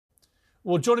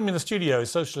Well, joining me in the studio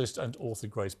is socialist and author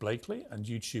Grace Blakely and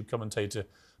YouTube commentator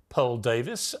Pearl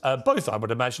Davis, both, I would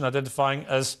imagine, identifying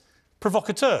as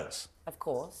provocateurs. Of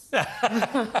course.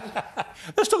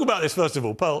 Let's talk about this first of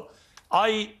all. Pearl,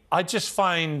 I just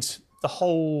find the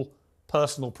whole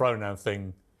personal pronoun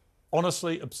thing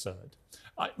honestly absurd.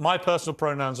 My personal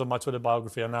pronouns on my Twitter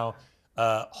biography are now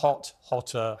hot,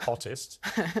 hotter, hottest.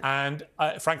 And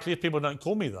frankly, if people don't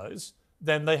call me those,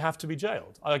 then they have to be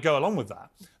jailed. I go along with that.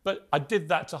 But I did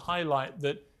that to highlight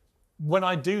that when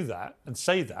I do that and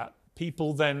say that,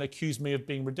 people then accuse me of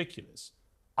being ridiculous.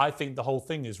 I think the whole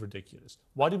thing is ridiculous.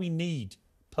 Why do we need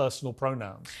personal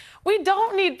pronouns? We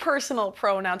don't need personal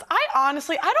pronouns. I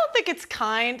don't think it's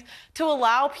kind to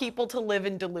allow people to live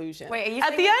in delusion. Wait, are you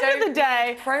at the end of the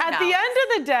day, pronouns? We all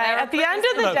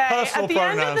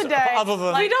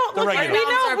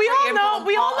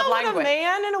know what a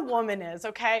man and a woman is,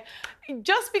 okay?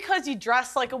 Just because you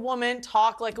dress like a woman,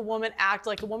 talk like a woman, act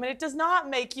like a woman, it does not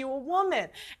make you a woman.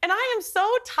 And I am so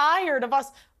tired of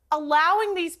us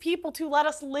allowing these people to let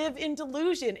us live in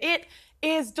delusion. It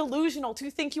is delusional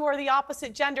to think you are the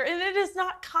opposite gender, and it is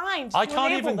not kind. I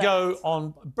can't even go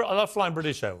on. I love flying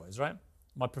British Airways, right?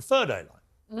 My preferred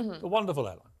airline, a wonderful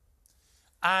airline.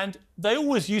 And there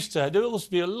always used to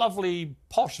be a lovely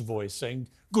posh voice saying,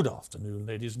 "Good afternoon,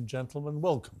 ladies and gentlemen,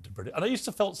 welcome to Britain." And I used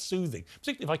to felt soothing,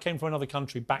 particularly if I came from another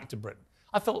country back to Britain.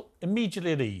 I felt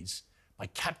immediately at ease. My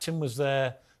captain was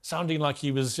there, sounding like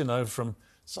he was, you know, from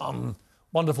some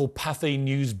wonderful Pathy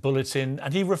news bulletin,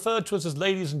 and he referred to us as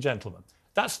ladies and gentlemen.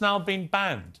 That's now been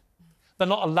banned. They're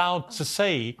not allowed to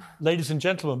say ladies and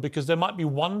gentlemen because there might be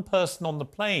one person on the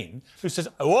plane who says,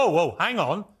 "Whoa, whoa, hang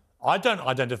on, I don't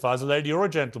identify as a lady or a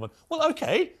gentleman." Well,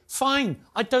 OK, fine,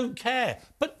 I don't care,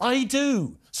 but I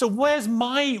do. So where's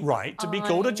my right to be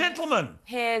called a gentleman?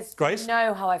 Piers, Grace? You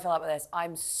know how I feel about this.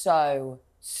 I'm so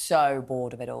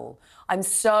bored of it all. I'm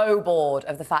so bored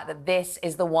of the fact that this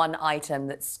is the one item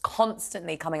that's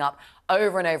constantly coming up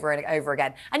over and over and over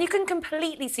again. And you can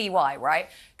completely see why, right?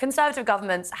 Conservative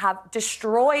governments have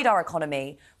destroyed our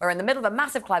economy. We're in the middle of a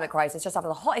massive climate crisis, just after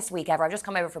the hottest week ever. I've just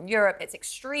come over from Europe. It's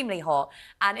extremely hot.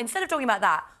 And instead of talking about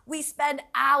that, we spend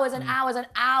hours and hours and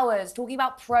hours talking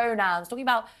about pronouns, talking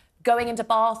about going into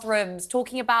bathrooms,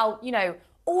 talking about, you know,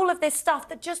 all of this stuff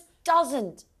that just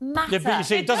doesn't matter. Yeah, but you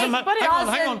see, it doesn't matter.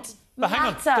 Hang on. But hang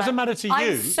on, it doesn't matter to you.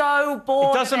 I'm so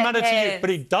bored. It doesn't matter to you, but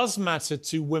it does matter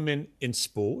to women in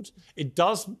sport. It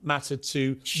does matter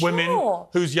to women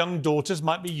whose young daughters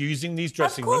might be using these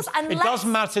dressing rooms. It does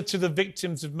matter to the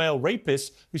victims of male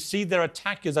rapists who see their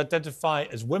attackers identify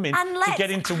as women to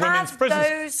get into women's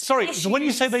prisons. Sorry, so when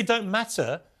you say they don't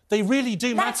matter, they really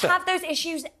do matter. Let's have those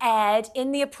issues aired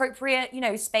in the appropriate, you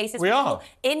know, spaces. We are.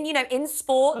 In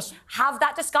sport, have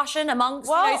that discussion amongst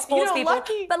sports people.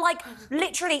 But, like,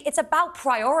 literally, it's about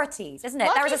priorities, isn't it?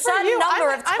 There is a certain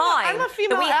number of time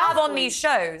that we have on these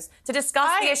shows to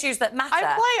discuss the issues that matter.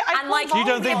 You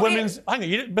don't think women's...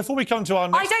 Hang on, before we come to our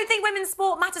next... I don't think women's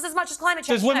sport matters as much as climate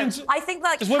change. I think,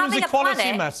 like, does women's having equality a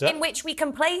planet matter? in which we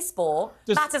can play sport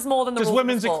matters more than the rules of sport. Does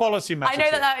women's equality matter? I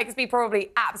know that makes me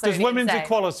probably absolutely Does women's insane.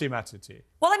 Equality matter to you?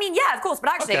 Well, I mean, yeah, of course, but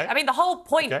actually, I mean, the whole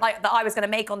point that I was going to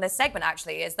make on this segment,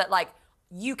 actually, is that, like,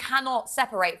 you cannot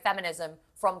separate feminism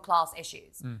from class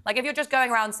issues. Like, if you're just going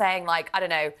around saying, like, I don't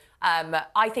know,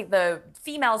 I think the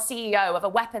female CEO of a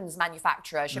weapons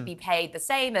manufacturer should be paid the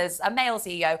same as a male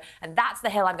CEO, and that's the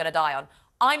hill I'm going to die on.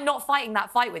 I'm not fighting that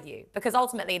fight with you, because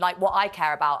ultimately, like, what I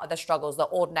care about are the struggles that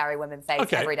ordinary women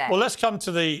face every day. Well, let's come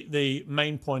to the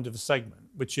main point of the segment,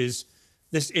 which is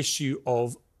this issue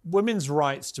of women's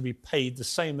rights to be paid the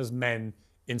same as men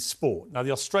in sport. Now, the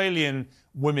Australian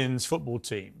women's football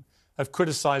team have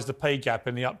criticised the pay gap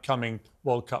in the upcoming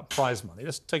World Cup prize money.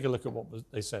 Let's take a look at what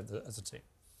they said as a team.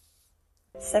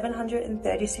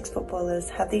 736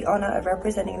 footballers have the honour of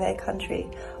representing their country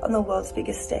on the world's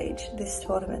biggest stage, this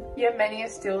tournament. Yet many are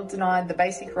still denied the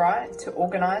basic right to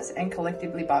organise and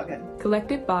collectively bargain.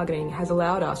 Collective bargaining has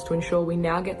allowed us to ensure we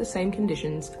now get the same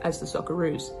conditions as the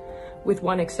Socceroos, with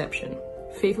one exception.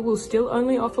 FIFA will still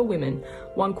only offer women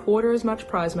 1/4 as much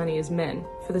prize money as men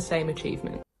for the same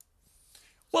achievement.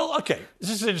 Well, OK, this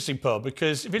is an interesting, Pearl,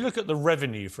 because if you look at the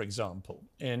revenue, for example,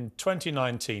 in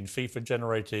 2019, FIFA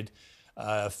generated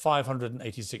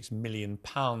 £586 million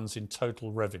in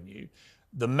total revenue.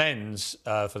 The men's,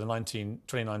 for the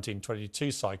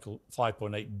 2019-22 cycle,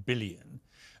 £5.8 billion.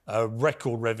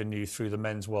 Record revenue through the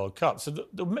Men's World Cup. So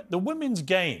the women's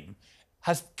game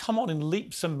has come on in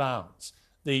leaps and bounds.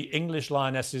 The English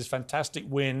Lionesses, fantastic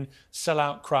win,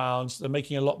 sell-out crowds. They're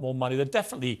making a lot more money. They're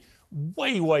definitely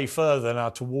way, way further now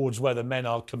towards where the men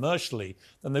are commercially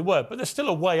than they were, but they're still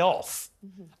a way off.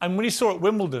 And when you saw at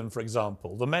Wimbledon, for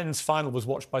example, the men's final was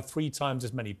watched by 3 times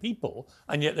as many people,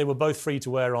 and yet they were both free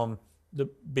to air on the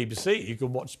BBC. You could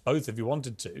watch both if you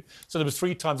wanted to. So there was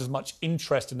 3 times as much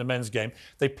interest in the men's game.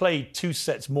 They played 2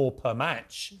 sets more per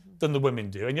match than the women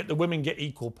do, and yet the women get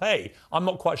equal pay. I'm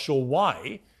not quite sure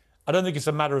why. I don't think it's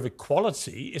a matter of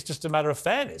equality. It's just a matter of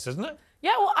fairness, isn't it?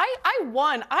 Yeah, well, I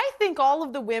won. I think all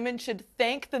of the women should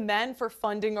thank the men for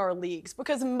funding our leagues,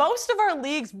 because most of our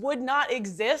leagues would not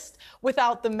exist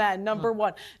without the men, number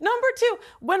one. Number two,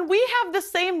 when we have the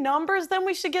same numbers, then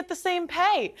we should get the same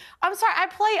pay. I'm sorry,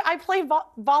 I play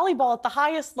volleyball at the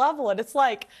highest level, and it's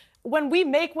like, when we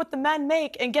make what the men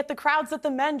make and get the crowds that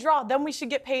the men draw, then we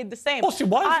should get paid the same. Well, see,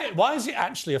 why is it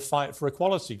actually a fight for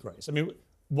equality, Grace? I mean,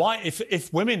 why,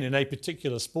 if women in a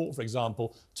particular sport, for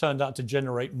example, turned out to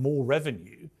generate more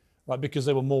revenue, right, because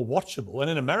they were more watchable,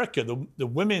 and in America, the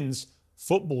women's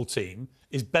football team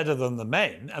is better than the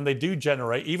men, and they do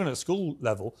generate, even at school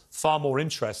level, far more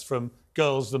interest from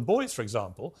girls than boys, for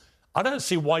example, I don't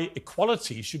see why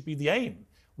equality should be the aim.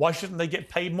 Why shouldn't they get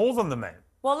paid more than the men?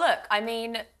 Well, look, I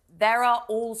mean, there are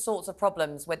all sorts of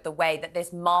problems with the way that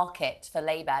this market for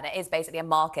labour, and it is basically a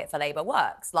market for labour,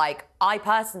 works. Like, I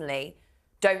personally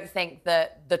don't think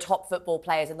that the top football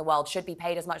players in the world should be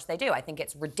paid as much as they do. I think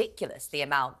it's ridiculous, the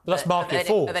amount. But that's market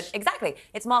force. Exactly.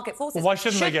 It's market forces. Well, why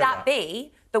shouldn't they get that? Should that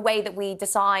be the way that we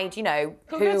decide, you know,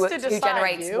 who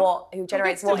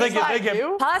generates what?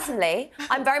 Personally,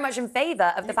 I'm very much in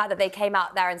favour of the fact that they came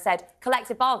out there and said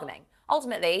collective bargaining.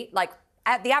 Ultimately, like,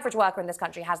 the average worker in this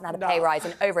country hasn't had a pay rise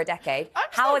in over a decade.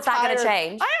 How is that going to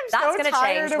change? That's going to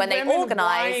change when they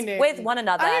organise with one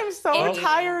another. I am so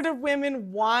tired of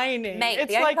women whining. Mate,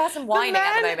 it's the only person whining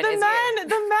at the moment is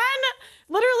you.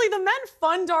 Literally, the men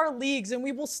fund our leagues, and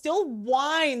we will still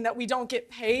whine that we don't get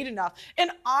paid enough. And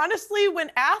honestly,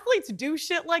 when athletes do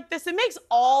shit like this, it makes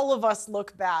all of us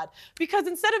look bad. Because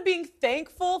instead of being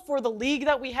thankful for the league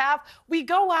that we have, we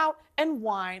go out and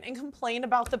whine and complain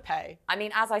about the pay. I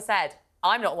mean, as I said,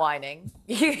 I'm not whining.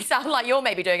 You sound like you're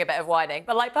maybe doing a bit of whining.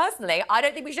 But, like, personally, I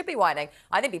don't think we should be whining.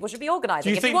 I think people should be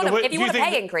organising. If you want a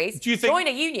pay increase, join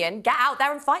a union, get out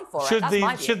there and fight for it. That's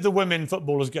my view. Should the women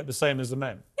footballers get the same as the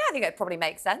men? Yeah, I think it probably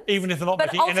makes sense. Even if they're not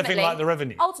making anything like the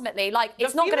revenue? Ultimately, like,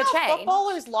 it's not going to change.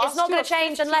 It's not going to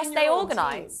change unless they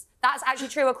organise. That's actually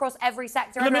true across every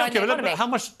sector of the economy.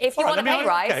 If you want a pay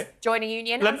rise, join a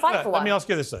union and fight for one. Let me ask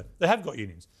you this, though. They have got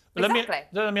unions. Exactly.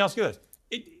 Let me ask you this.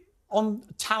 On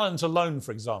talent alone,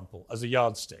 for example, as a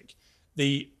yardstick,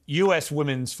 the US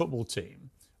women's football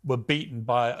team were beaten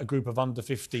by a group of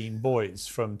under-15 boys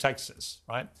from Texas,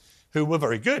 right, who were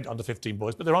very good, under-15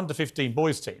 boys, but their under-15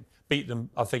 boys team beat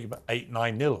them, I think, about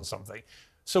 8-9-0 or something.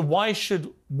 So why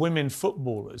should women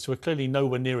footballers, who are clearly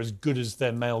nowhere near as good as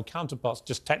their male counterparts,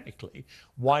 just technically,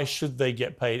 why should they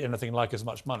get paid anything like as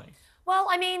much money? Well,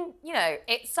 I mean, you know,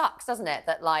 it sucks, doesn't it,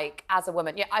 that, like, as a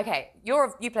woman, okay, you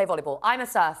play volleyball. I'm a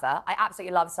surfer. I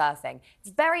absolutely love surfing. It's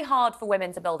very hard for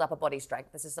women to build up a body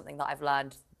strength. This is something that I've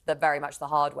learned very much the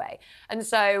hard way. And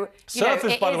so,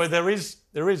 surfers, by the way, there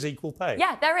is equal pay.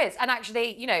 Yeah, there is. And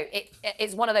actually, you know,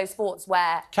 it's one of those sports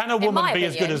where... Can a woman be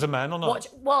as good as a man or not?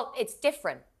 Well, it's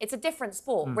different. It's a different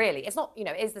sport, really. It's not, you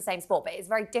know, it is the same sport, but it's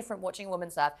very different watching a woman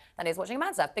surf than it is watching a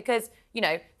man surf, because, you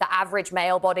know, the average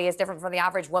male body is different from the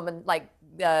average woman, like,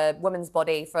 woman's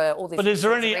body for all these... But is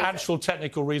there any actual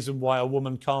technical reason why a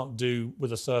woman can't do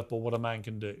with a surfboard what a man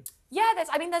can do? Yeah,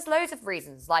 there's loads of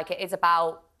reasons. Like, it is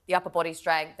about the upper body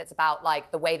strength. It's about,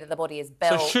 like, the way that the body is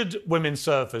built. So should women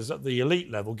surfers at the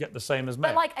elite level get the same as men?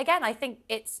 But, like, again, I think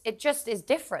it just is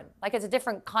different. Like, it's a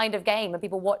different kind of game, and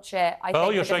people watch it.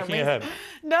 You're shaking your head.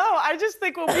 No, I just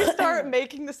think when we start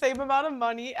making the same amount of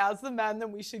money as the men,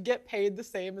 then we should get paid the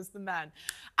same as the men.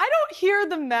 I don't hear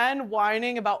the men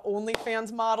whining about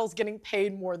OnlyFans models getting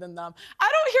paid more than them.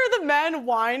 I don't hear the men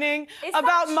whining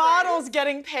about models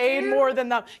getting paid more than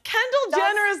them. Kendall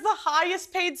Jenner is the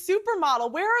highest paid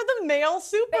supermodel. Where are the male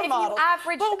supermodels?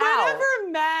 But whenever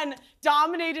men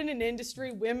dominate in an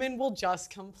industry, women will just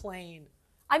complain.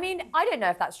 I mean, I don't know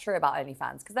if that's true about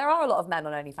OnlyFans, because there are a lot of men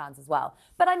on OnlyFans as well.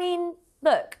 But I mean,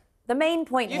 look, the main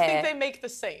point here... You think they make the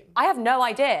same? I have no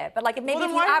idea. But, like, maybe if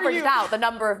you averaged out the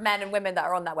number of men and women that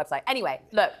are on that website. Anyway,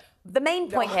 look, the main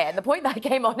point here, the point that I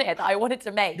came on here that I wanted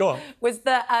to make was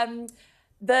that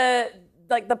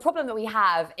the problem that we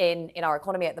have in our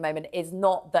economy at the moment is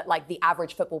not that, like, the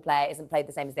average football player isn't paid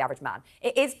the same as the average man.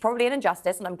 It is probably an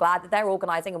injustice, and I'm glad that they're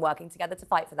organising and working together to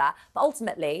fight for that. But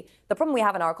ultimately, the problem we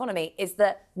have in our economy is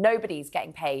that nobody's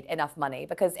getting paid enough money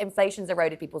because inflation's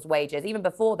eroded people's wages. Even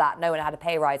before that, no one had a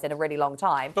pay rise in a really long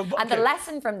time. And the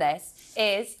lesson from this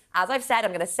is As I've said,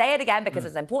 I'm going to say it again because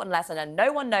it's an important lesson and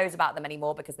no one knows about them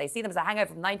anymore because they see them as a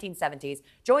hangover from the 1970s.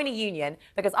 Join a union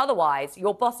because otherwise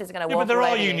your bosses are going to walk but there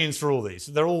are over unions for all these.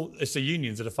 It's the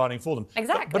unions that are fighting for them.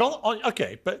 Exactly.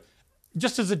 But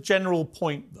just as a general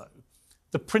point, though,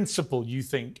 the principle you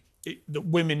think that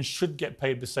women should get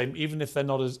paid the same, even if they're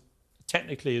not as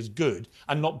technically as good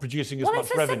and not producing as much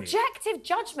revenue. Well, it's a subjective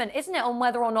judgment, isn't it, on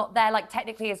whether or not they're like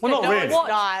technically as good? Well, not really.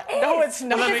 No, it's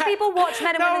not. Because people watch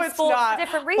men and women's sports for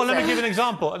different reasons. Well, let me give an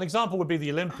example. An example would be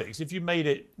the Olympics. If you made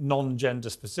it non-gender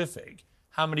specific,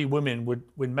 how many women would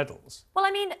win medals? Well,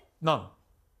 I mean... None.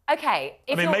 Okay.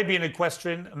 Maybe in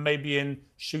equestrian and maybe in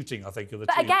shooting, I think, are the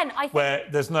two. But again, I think... Where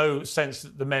there's no sense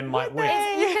that the men might win.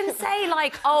 You can say,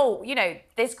 like, oh, you know,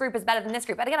 this group is better than this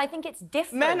group. But again, I think it's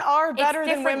different. Men are better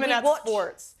than women at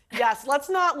sports. Yes, let's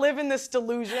not live in this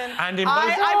delusion. And in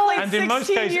most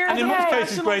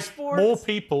cases, Grace, more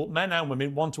people, men and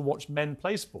women, want to watch men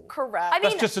play sport. Correct.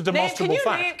 That's just a demonstrable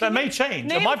fact. That may change.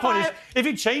 And my point is, if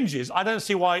it changes, I don't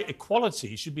see why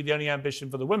equality should be the only ambition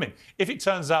for the women. If it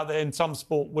turns out that in some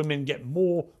sport women get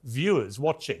more viewers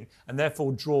watching and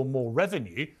therefore draw more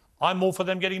revenue, I'm all for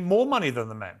them getting more money than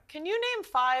the men. Can you name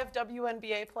 5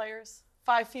 WNBA players?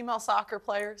 5 female soccer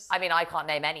players? I mean, I can't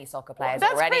name any soccer players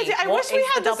That's already. crazy. I wish we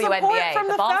had the support from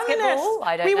the feminists.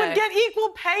 I don't know. We would get equal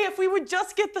pay if we would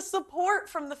just get the support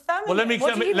from the feminists. Well, let me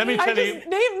tell you.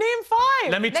 Name 5.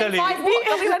 Let me tell you. I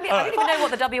don't even know what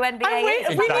the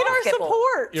WNBA is. We need our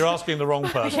support. You're asking the wrong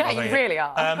person. Yeah, you really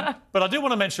are. But I do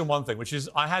want to mention one thing, which is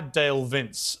I had Dale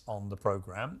Vince on the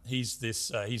programme. He's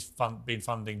been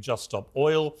funding Just Stop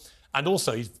Oil, and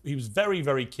also he was very,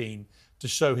 very keen to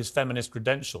show his feminist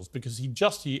credentials because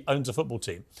he owns a football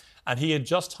team and he had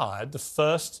just hired the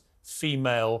first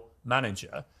female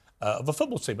manager of a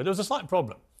football team. But there was a slight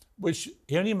problem, which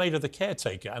he only made her the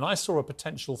caretaker. And I saw a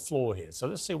potential flaw here. So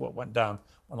let's see what went down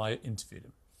when I interviewed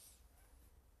him.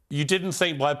 You didn't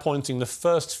think by appointing the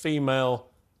first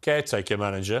female caretaker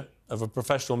manager of a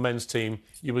professional men's team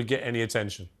you would get any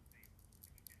attention?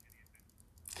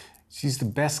 She's the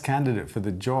best candidate for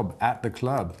the job at the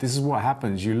club. This is what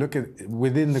happens. You look at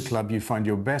within the club, you find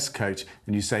your best coach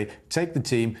and you say, take the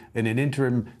team in an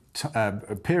interim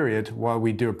period while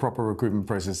we do a proper recruitment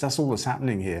process. That's all that's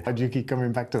happening here. Why do you keep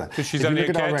coming back to that? Because she's only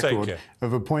a caretaker. Our record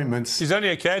of appointments. She's only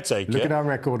a caretaker. Look at our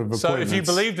record of appointments. So if you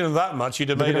believed in her that much, you'd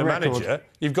have made her manager.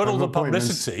 You've got all the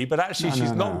publicity, but actually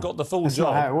she's not got the full job. That's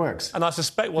not how it works. And I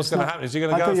suspect what's going to happen is you're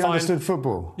going to go and find... I thought you understood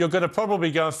football. You're going to probably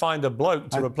go and find a bloke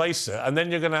to replace her, and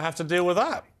then you're going to have to deal with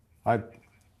that.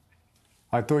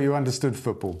 I thought you understood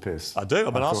football, Piers. I do.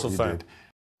 I'm an Arsenal fan.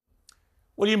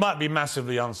 Well, you might be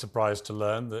massively unsurprised to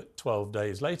learn that 12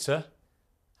 days later,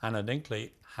 Hannah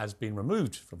Dinkley has been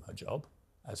removed from her job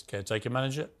as caretaker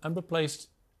manager and replaced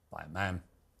by a man.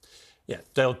 Yeah,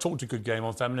 Dale talked a good game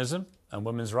on feminism and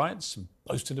women's rights and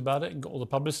boasted about it and got all the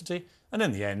publicity. And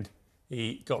in the end,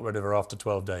 he got rid of her after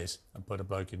 12 days and put a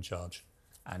bloke in charge.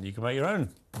 And you can make your own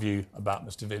view about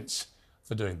Mr. Vince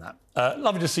for doing that.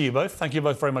 Lovely to see you both. Thank you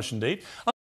both very much indeed.